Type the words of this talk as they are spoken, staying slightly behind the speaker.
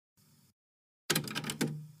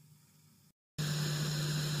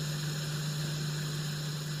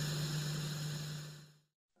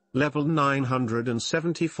Level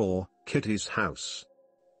 974, Kitty's House.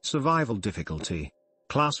 Survival difficulty.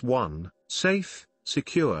 Class 1, Safe,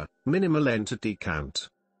 Secure, Minimal Entity Count.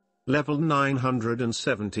 Level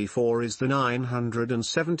 974 is the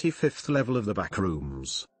 975th level of the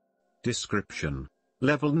Backrooms. Description.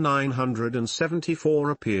 Level 974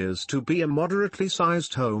 appears to be a moderately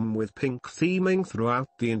sized home with pink theming throughout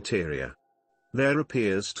the interior. There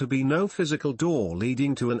appears to be no physical door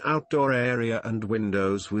leading to an outdoor area, and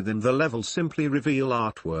windows within the level simply reveal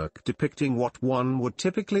artwork depicting what one would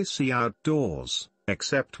typically see outdoors,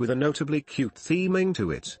 except with a notably cute theming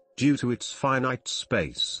to it, due to its finite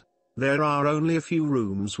space. There are only a few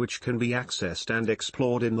rooms which can be accessed and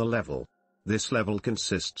explored in the level. This level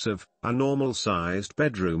consists of a normal-sized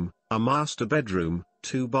bedroom, a master bedroom,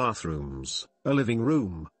 2 bathrooms, a living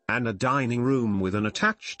room, and a dining room with an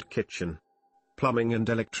attached kitchen. Plumbing and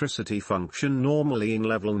electricity function normally in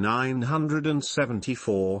level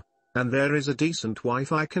 974, and there is a decent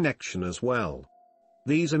Wi-Fi connection as well.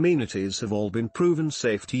 These amenities have all been proven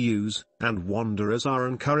safe to use, and wanderers are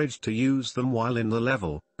encouraged to use them while in the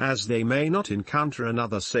level, as they may not encounter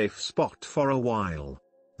another safe spot for a while.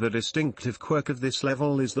 The distinctive quirk of this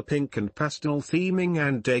level is the pink and pastel theming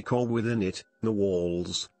and decor within it. The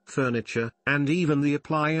walls, furniture, and even the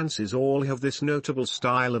appliances all have this notable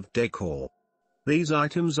style of decor. These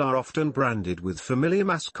items are often branded with familiar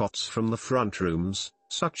mascots from the front rooms,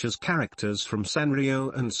 such as characters from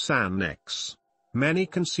Sanrio and San-X. Many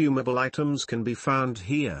consumable items can be found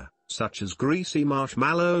here, such as greasy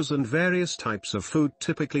marshmallows and various types of food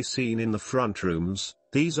typically seen in the front rooms.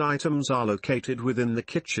 These items are located within the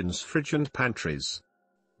kitchen's fridge and pantries.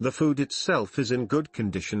 The food itself is in good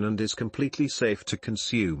condition and is completely safe to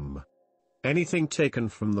consume. Anything taken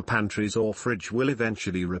from the pantries or fridge will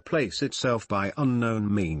eventually replace itself by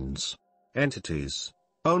unknown means. Entities.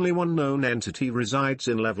 Only one known entity resides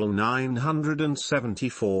in level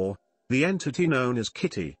 974, the entity known as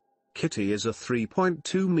Kitty. Kitty is a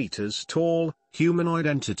 3.2 meters tall, humanoid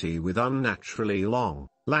entity with unnaturally long,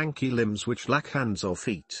 lanky limbs which lack hands or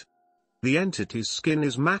feet. The entity's skin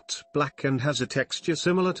is matte black and has a texture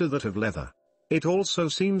similar to that of leather. It also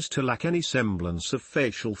seems to lack any semblance of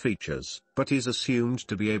facial features, but is assumed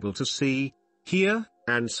to be able to see, hear,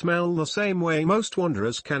 and smell the same way most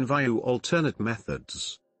wanderers can via alternate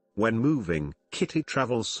methods. When moving, Kitty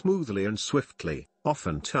travels smoothly and swiftly,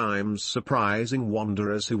 oftentimes surprising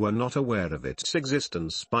wanderers who were not aware of its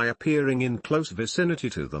existence by appearing in close vicinity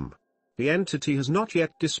to them. The entity has not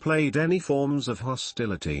yet displayed any forms of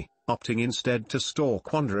hostility, opting instead to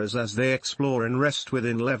stalk wanderers as they explore and rest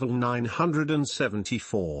within level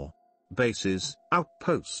 974. Bases,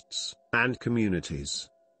 outposts, and communities.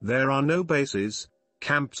 There are no bases,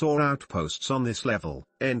 camps or outposts on this level.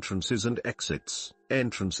 Entrances and exits.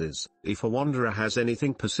 Entrances. If a wanderer has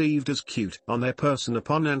anything perceived as cute on their person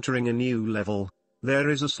upon entering a new level, there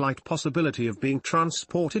is a slight possibility of being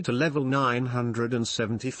transported to level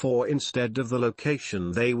 974 instead of the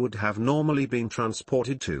location they would have normally been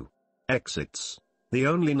transported to. Exits. The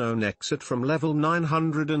only known exit from level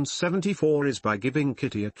 974 is by giving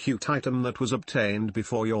Kitty a cute item that was obtained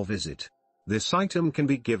before your visit. This item can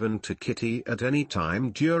be given to Kitty at any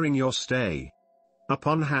time during your stay.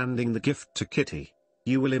 Upon handing the gift to Kitty,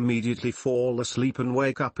 you will immediately fall asleep and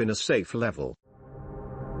wake up in a safe level.